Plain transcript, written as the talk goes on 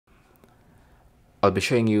I'll be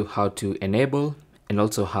showing you how to enable and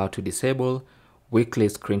also how to disable weekly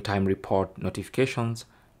screen time report notifications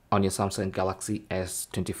on your Samsung Galaxy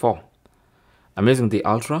S24. I'm using the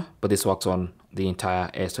Ultra, but this works on the entire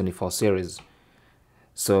S24 series.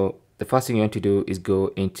 So the first thing you want to do is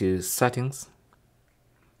go into Settings.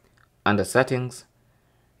 Under Settings,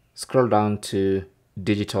 scroll down to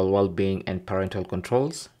Digital Wellbeing and Parental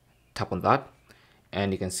Controls. Tap on that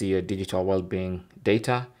and you can see your digital well-being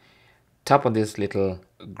data. Tap on this little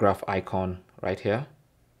graph icon right here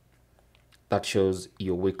that shows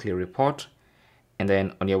your weekly report, and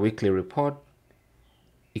then on your weekly report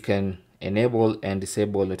you can enable and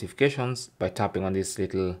disable notifications by tapping on this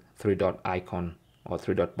little three-dot icon or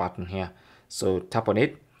three-dot button here. So tap on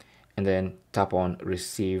it and then tap on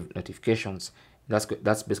receive notifications.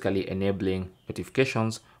 That's basically enabling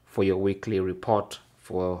notifications for your weekly report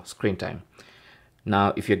for screen time.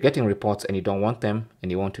 Now if you're getting reports and you don't want them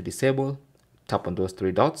and you want to disable, tap on those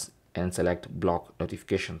three dots and select block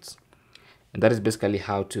notifications. And that is basically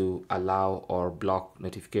how to allow or block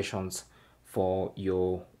notifications for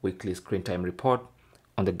your weekly screen time report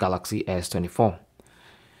on the Galaxy S24.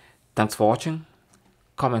 Thanks for watching.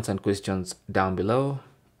 Comments and questions down below,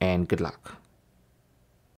 and good luck.